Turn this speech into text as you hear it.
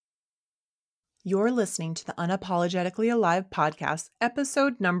You're listening to the Unapologetically Alive podcast,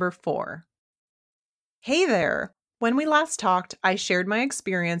 episode number 4. Hey there! When we last talked, I shared my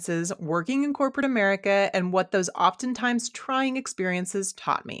experiences working in corporate America and what those oftentimes trying experiences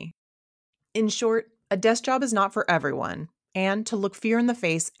taught me. In short, a desk job is not for everyone, and to look fear in the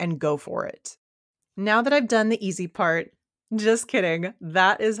face and go for it. Now that I've done the easy part, just kidding,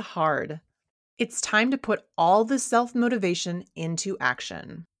 that is hard. It's time to put all the self-motivation into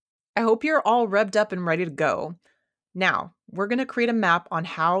action. I hope you're all revved up and ready to go. Now, we're going to create a map on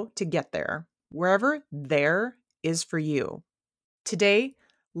how to get there, wherever there is for you. Today,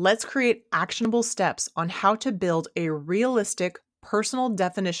 let's create actionable steps on how to build a realistic, personal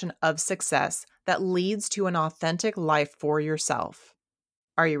definition of success that leads to an authentic life for yourself.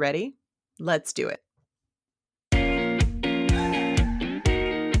 Are you ready? Let's do it.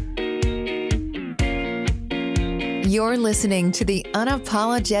 You're listening to the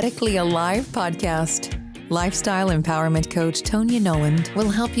Unapologetically Alive podcast. Lifestyle empowerment coach Tonya Noland will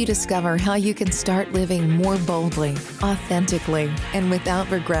help you discover how you can start living more boldly, authentically, and without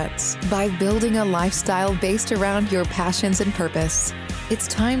regrets by building a lifestyle based around your passions and purpose. It's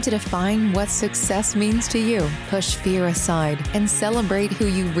time to define what success means to you, push fear aside, and celebrate who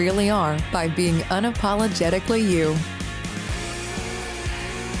you really are by being unapologetically you.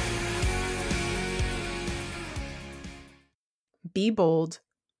 Be bold,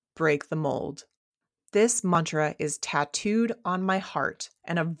 break the mold. This mantra is tattooed on my heart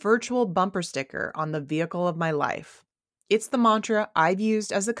and a virtual bumper sticker on the vehicle of my life. It's the mantra I've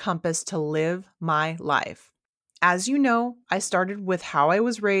used as a compass to live my life. As you know, I started with how I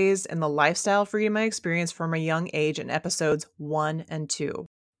was raised and the lifestyle freedom I experienced from a young age in episodes 1 and 2.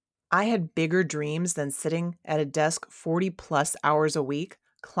 I had bigger dreams than sitting at a desk 40 plus hours a week,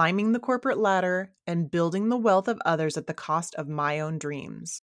 climbing the corporate ladder, and building the wealth of others at the cost of my own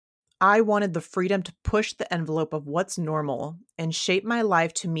dreams. I wanted the freedom to push the envelope of what's normal and shape my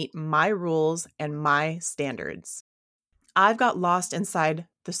life to meet my rules and my standards. I've got lost inside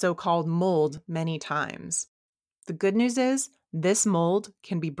the so-called mold many times. The good news is this mold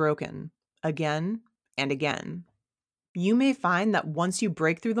can be broken again and again. You may find that once you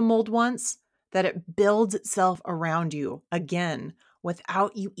break through the mold once, that it builds itself around you again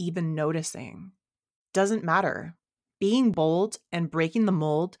without you even noticing. Doesn't matter. Being bold and breaking the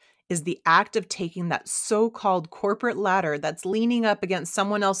mold is the act of taking that so-called corporate ladder that's leaning up against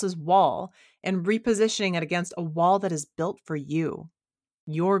someone else's wall and repositioning it against a wall that is built for you,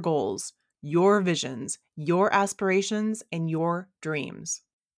 your goals, your visions, your aspirations, and your dreams.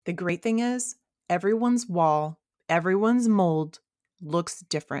 The great thing is, everyone's wall, everyone's mold looks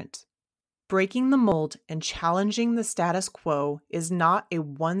different. Breaking the mold and challenging the status quo is not a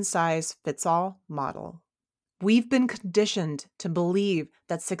one-size-fits-all model. We've been conditioned to believe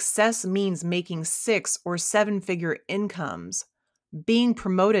that success means making 6 or 7-figure incomes, being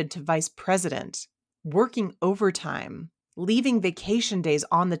promoted to vice president, working overtime, leaving vacation days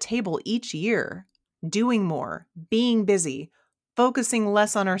on the table each year, doing more, being busy, focusing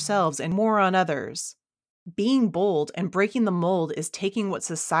less on ourselves and more on others. Being bold and breaking the mold is taking what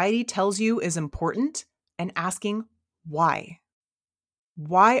society tells you is important and asking why.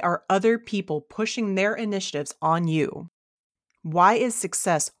 Why are other people pushing their initiatives on you? Why is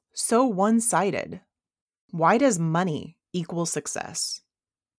success so one-sided? Why does money equal success?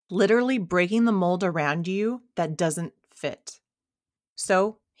 Literally breaking the mold around you that doesn't fit.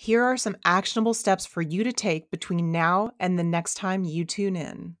 So, here are some actionable steps for you to take between now and the next time you tune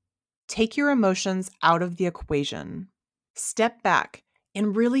in. Take your emotions out of the equation. Step back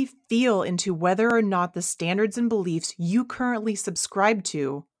and really feel into whether or not the standards and beliefs you currently subscribe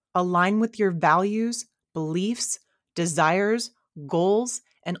to align with your values, beliefs, desires, goals,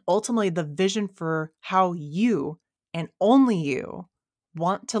 and ultimately the vision for how you, and only you,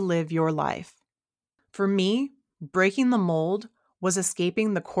 want to live your life. For me, breaking the mold was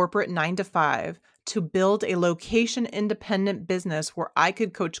escaping the corporate 9-to-5 to build a location-independent business where I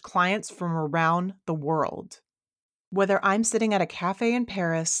could coach clients from around the world. Whether I'm sitting at a cafe in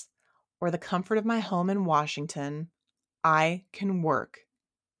Paris or the comfort of my home in Washington, I can work.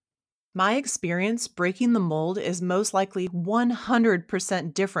 My experience breaking the mold is most likely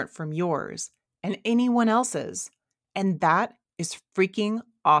 100% different from yours and anyone else's, and that is freaking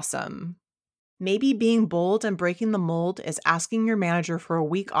awesome. Maybe being bold and breaking the mold is asking your manager for a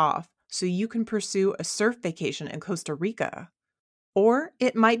week off so you can pursue a surf vacation in Costa Rica. Or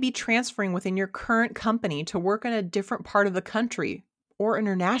it might be transferring within your current company to work in a different part of the country or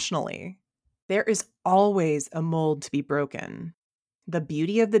internationally. There is always a mold to be broken. The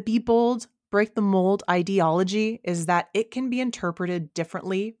beauty of the Be Bold, break the mold ideology is that it can be interpreted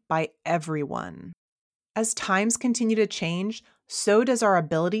differently by everyone. As times continue to change, so does our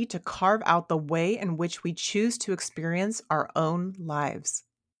ability to carve out the way in which we choose to experience our own lives.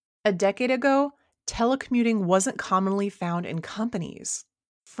 A decade ago, telecommuting wasn't commonly found in companies.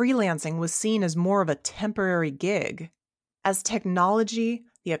 Freelancing was seen as more of a temporary gig. As technology,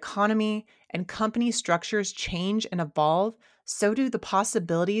 the economy, and company structures change and evolve, so do the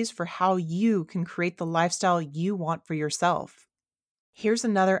possibilities for how you can create the lifestyle you want for yourself. Here's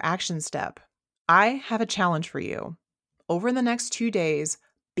another action step. I have a challenge for you. Over the next 2 days,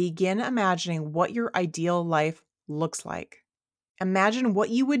 begin imagining what your ideal life looks like. Imagine what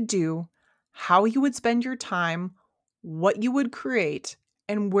you would do, how you would spend your time, what you would create,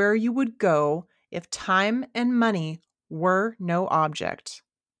 and where you would go if time and money were no object.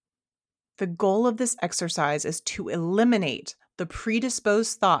 The goal of this exercise is to eliminate the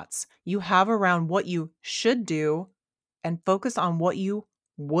predisposed thoughts you have around what you should do and focus on what you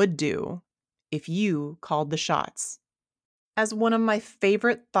would do if you called the shots. As one of my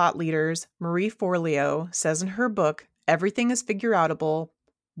favorite thought leaders, Marie Forleo, says in her book, Everything is Figureoutable,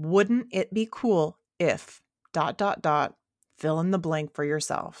 wouldn't it be cool if ... fill in the blank for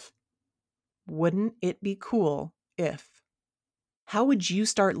yourself. Wouldn't it be cool if? How would you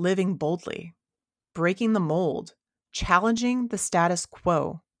start living boldly, breaking the mold, challenging the status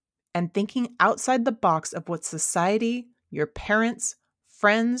quo, and thinking outside the box of what society, your parents,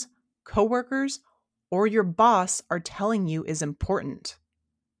 friends, coworkers, or your boss are telling you is important?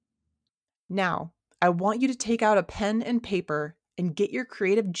 Now, I want you to take out a pen and paper and get your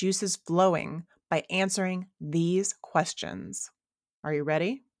creative juices flowing by answering these questions. Are you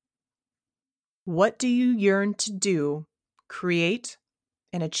ready? What do you yearn to do, create,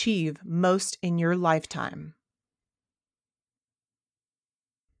 and achieve most in your lifetime?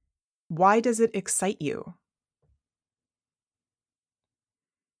 Why does it excite you?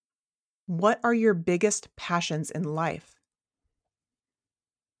 What are your biggest passions in life?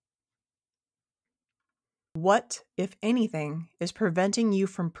 What, if anything, is preventing you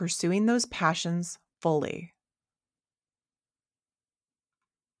from pursuing those passions fully?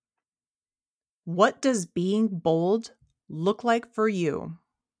 What does being bold look like for you?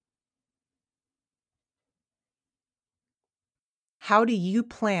 How do you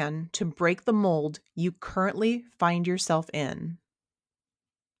plan to break the mold you currently find yourself in?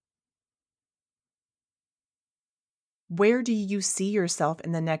 Where do you see yourself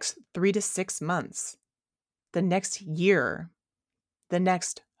in the next 3 to 6 months? The next year? The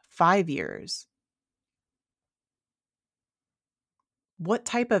next 5 years? What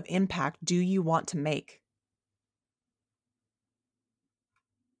type of impact do you want to make?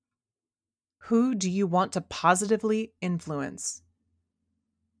 Who do you want to positively influence?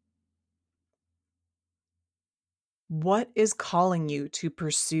 What is calling you to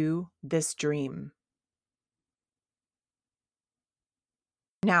pursue this dream?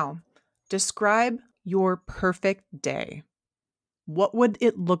 Now, describe your perfect day. What would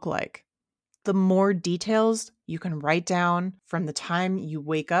it look like? The more details you can write down from the time you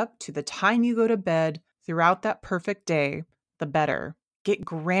wake up to the time you go to bed throughout that perfect day, the better. Get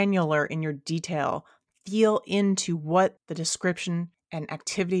granular in your detail. Feel into what the description and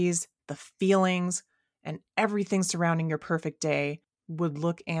activities, the feelings, and everything surrounding your perfect day would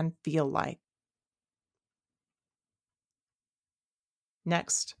look and feel like.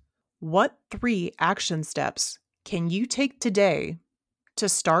 Next, what 3 action steps can you take today to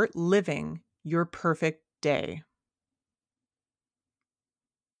start living your perfect day?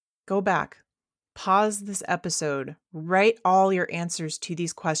 Go back, pause this episode, write all your answers to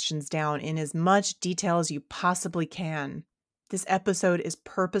these questions down in as much detail as you possibly can. This episode is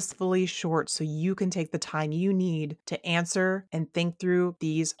purposefully short so you can take the time you need to answer and think through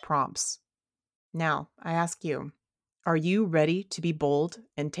these prompts. Now, I ask you, are you ready to be bold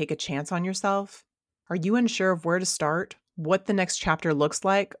and take a chance on yourself? Are you unsure of where to start, what the next chapter looks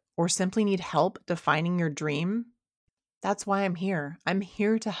like, or simply need help defining your dream? That's why I'm here. I'm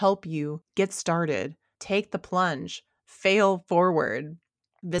here to help you get started, take the plunge, fail forward.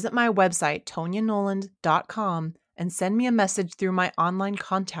 Visit my website, tonyanoland.com, and send me a message through my online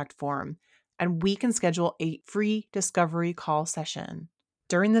contact form, and we can schedule a free discovery call session.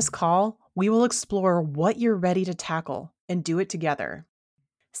 During this call, we will explore what you're ready to tackle and do it together.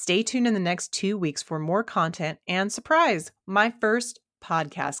 Stay tuned in the next 2 weeks for more content and surprise, my first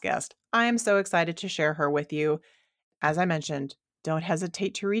podcast guest. I am so excited to share her with you. As I mentioned, don't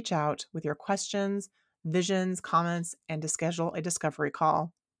hesitate to reach out with your questions, visions, comments, and to schedule a discovery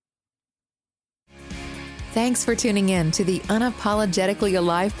call. Thanks for tuning in to the Unapologetically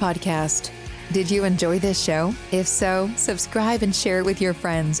Alive podcast. Did you enjoy this show? If so, subscribe and share it with your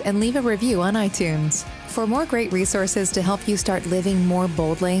friends and leave a review on iTunes. For more great resources to help you start living more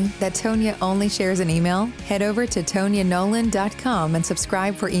boldly that Tonya only shares in email, head over to TonyaNolan.com and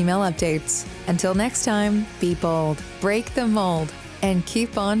subscribe for email updates. Until next time, be bold, break the mold, and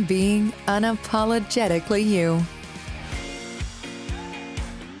keep on being unapologetically you.